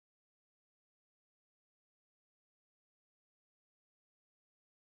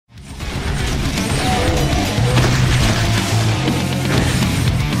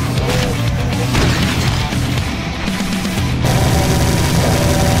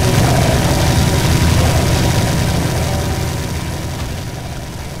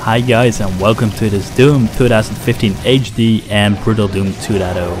Hi guys, and welcome to this Doom 2015 HD and Brutal Doom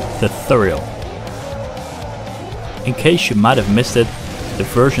 2.0 tutorial. In case you might have missed it, the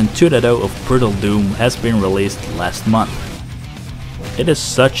version 2.0 of Brutal Doom has been released last month. It is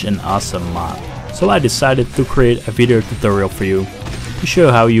such an awesome mod, so I decided to create a video tutorial for you to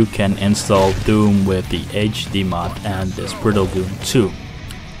show how you can install Doom with the HD mod and this Brutal Doom 2.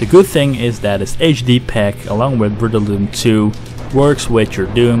 The good thing is that this HD pack along with Brutal Doom 2 works with your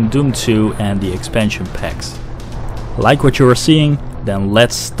Doom, Doom 2 and the expansion packs. Like what you are seeing? Then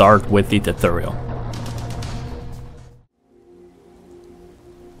let's start with the tutorial.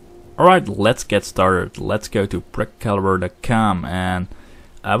 Alright, let's get started. Let's go to brickcaliber.com, and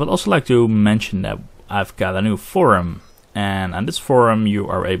I would also like to mention that I've got a new forum, and on this forum you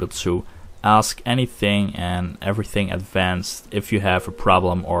are able to ask anything and everything advanced if you have a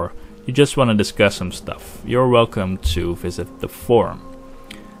problem or you just want to discuss some stuff. You're welcome to visit the forum.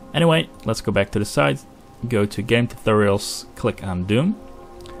 Anyway, let's go back to the site, go to game tutorials, click on Doom,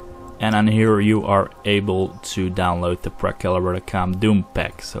 and on here you are able to download the brickcaliber.com Doom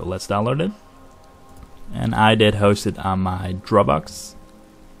pack. So let's download it, and I did host it on my Dropbox,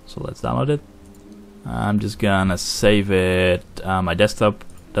 so let's download it. I'm just gonna save it on my desktop.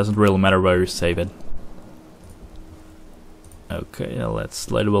 Doesn't really matter where you save it. Okay, let's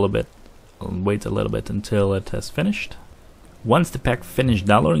wait a little bit until it has finished. Once the pack finished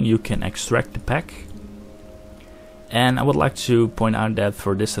downloading, you can extract the pack. And I would like to point out that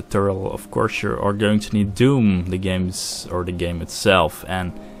for this tutorial, of course, you are going to need Doom, the games or the game itself,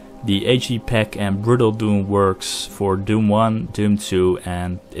 and the HD pack and Brutal Doom works for Doom 1, Doom 2,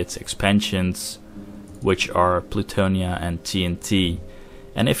 and its expansions, which are Plutonia and TNT.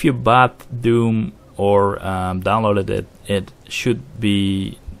 And if you bought Doom or downloaded it, it should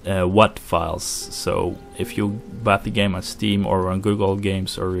be WAT files. So if you bought the game on Steam or on Google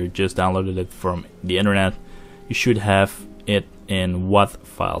Games, or you just downloaded it from the internet, you should have it in WAT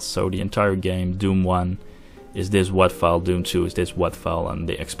files. So the entire game, Doom 1 is this WAT file, Doom 2 is this WAT file, and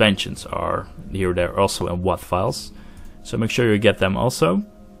the expansions are here. They're also in WAT files. So make sure you get them also.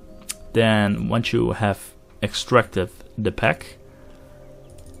 Then once you have extracted the pack,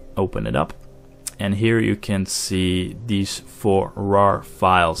 open it up, and here you can see these 4 RAR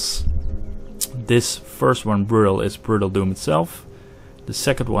files. This first one, Brutal, is Brutal Doom itself. The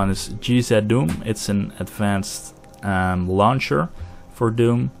second one is GZ Doom. It's an advanced launcher for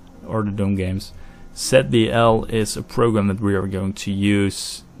Doom or the Doom games. ZDL is a program that we are going to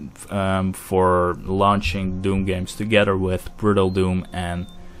use for launching Doom games together with Brutal Doom and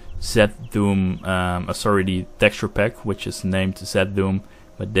ZDoom. The texture pack, which is named ZDoom,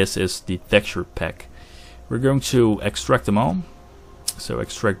 but this is the texture pack. We're going to extract them all. So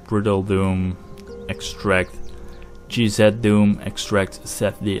extract Brutal Doom, extract GZ Doom, extract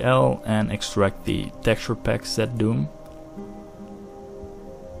ZDL, and extract the texture pack ZDoom.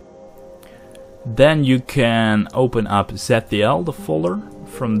 Then you can open up ZDL, the folder.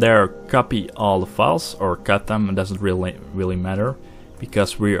 From there, copy all the files or cut them. It doesn't really matter,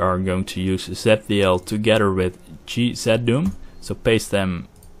 because we are going to use ZDL together with GZ Doom. So paste the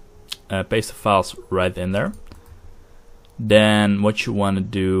files right in there. Then what you want to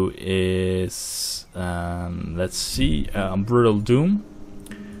do is let's see, Brutal Doom.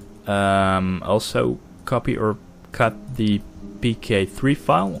 Also copy or cut the PK3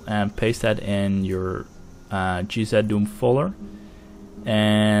 file and paste that in your GZ Doom folder.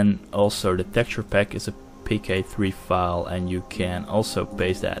 And also the texture pack is a PK3 file, and you can also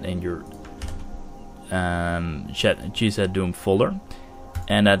paste that in your GZ Doom folder.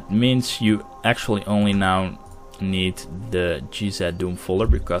 And that means you actually only now need the GZ Doom folder,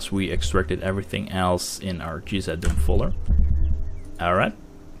 because we extracted everything else in our GZ Doom folder. Alright,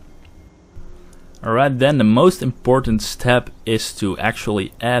 then the most important step is to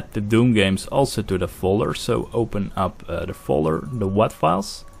actually add the Doom games also to the folder. So open up the folder, the WAT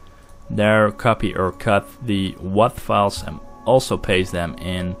files. There, copy or cut the WAT files and also paste them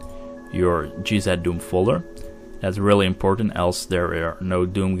in your GZ Doom folder. That's really important, else there are no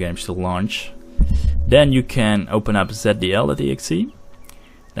Doom games to launch. Then you can open up ZDL.exe,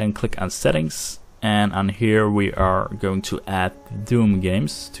 then click on settings, and on here we are going to add Doom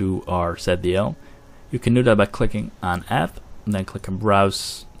games to our ZDL. You can do that by clicking on add, and then click on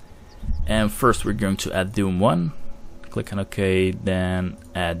browse. And first we're going to add Doom 1, click on OK, then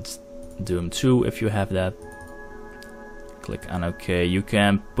add Doom 2 if you have that. Click on OK. You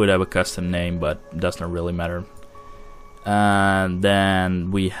can put up a custom name, but it does not really matter. And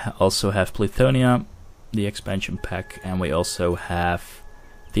then we also have Plutonia, the expansion pack, and we also have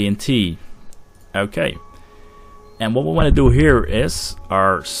TNT. Okay, And what we want to do here is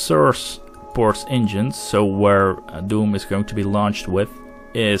our source ports engine, so where Doom is going to be launched with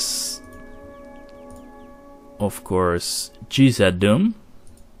is of course GZ Doom.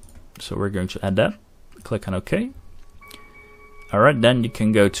 So we're going to add that. Click on OK. Alright, then you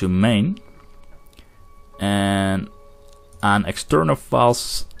can go to main, and on external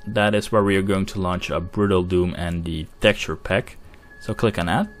files, that is where we are going to launch a Brutal Doom and the texture pack. So click on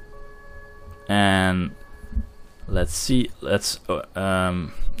that, and let's see, let's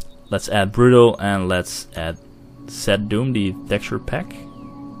add Brutal, and let's add Set Doom, the texture pack.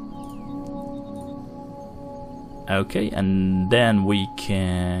 Okay, and then we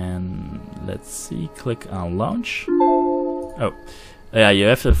can, let's see, click on launch. Oh, yeah, you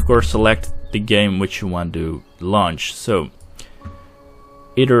have to of course select the game which you want to launch. So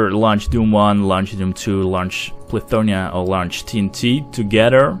either launch Doom 1, launch Doom 2, launch Pluthonia, or launch TNT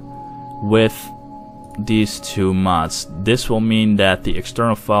together with these two mods. This will mean that the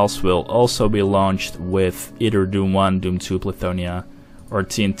external files will also be launched with either Doom 1, Doom 2, Pluthonia, or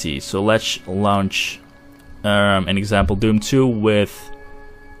TNT. So let's launch an example Doom 2 with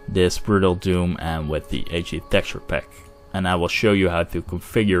this Brutal Doom and with the HE texture pack, and I will show you how to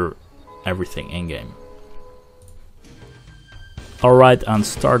configure everything in game. Alright, on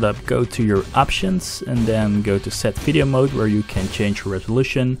startup, go to your options and then go to set video mode, where you can change your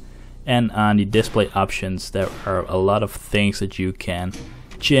resolution. And on the display options, there are a lot of things that you can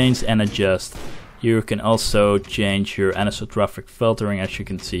change and adjust. You can also change your anisotrophic filtering. As you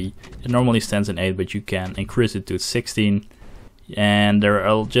can see, it normally stands in 8, but you can increase it to 16. And there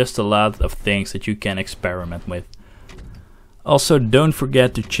are just a lot of things that you can experiment with. Also, don't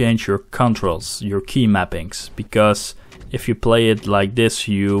forget to change your controls, your key mappings, because if you play it like this,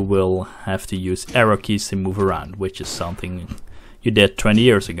 you will have to use arrow keys to move around, which is something you did 20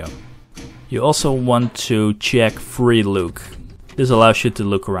 years ago. You also want to check free look. This allows you to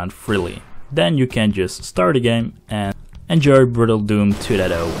look around freely. Then you can just start a game and enjoy Brutal Doom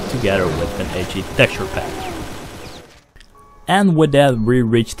 2.0 together with an HE texture pack. And with that, we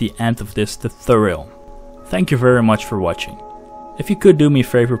reached the end of this tutorial. Thank you very much for watching. If you could do me a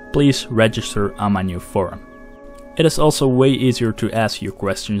favor, please register on my new forum. It is also way easier to ask your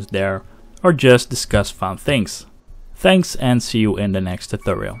questions there, or just discuss fun things. Thanks, and see you in the next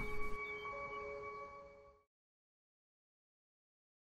tutorial.